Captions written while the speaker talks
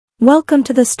Welcome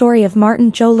to the story of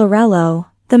Martin Joe Laurello,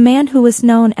 the man who was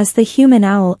known as the human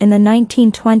owl in the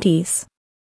 1920s.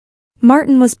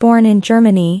 Martin was born in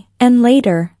Germany, and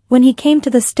later, when he came to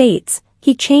the States,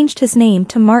 he changed his name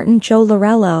to Martin Joe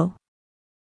Laurello.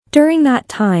 During that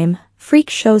time, freak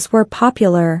shows were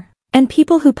popular, and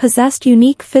people who possessed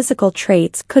unique physical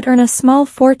traits could earn a small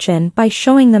fortune by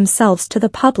showing themselves to the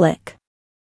public.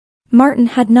 Martin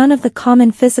had none of the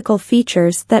common physical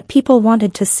features that people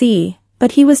wanted to see,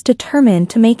 but he was determined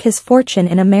to make his fortune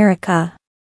in America.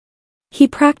 He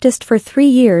practiced for 3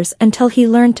 years until he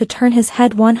learned to turn his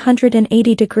head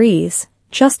 180 degrees,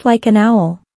 just like an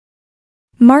owl.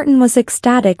 Martin was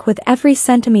ecstatic with every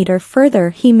centimeter further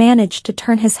he managed to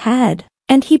turn his head,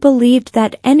 and he believed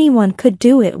that anyone could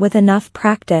do it with enough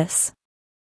practice.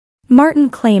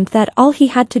 Martin claimed that all he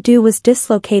had to do was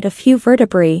dislocate a few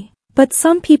vertebrae, but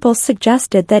some people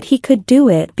suggested that he could do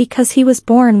it because he was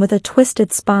born with a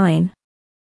twisted spine.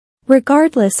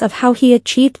 Regardless of how he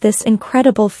achieved this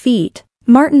incredible feat,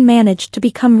 Martin managed to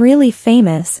become really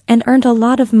famous and earned a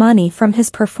lot of money from his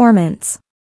performance.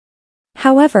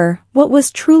 However, what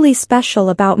was truly special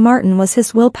about Martin was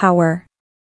his willpower.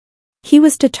 He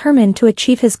was determined to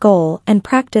achieve his goal and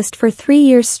practiced for 3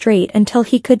 years straight until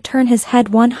he could turn his head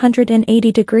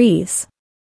 180 degrees.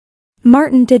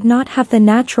 Martin did not have the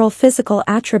natural physical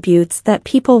attributes that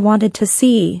people wanted to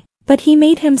see, but he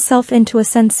made himself into a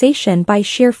sensation by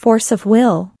sheer force of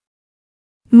will.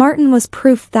 Martin was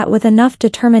proof that with enough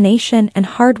determination and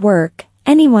hard work,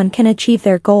 anyone can achieve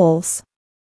their goals.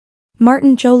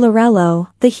 Martin Joe Laurello,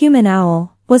 the human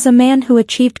owl, was a man who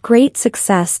achieved great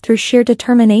success through sheer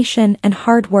determination and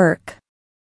hard work.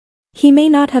 He may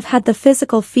not have had the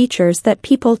physical features that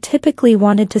people typically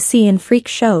wanted to see in freak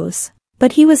shows,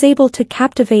 but he was able to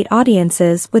captivate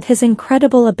audiences with his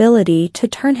incredible ability to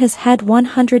turn his head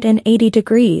 180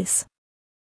 degrees.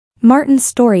 Martin's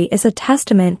story is a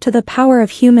testament to the power of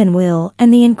human will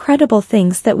and the incredible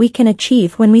things that we can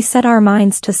achieve when we set our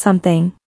minds to something.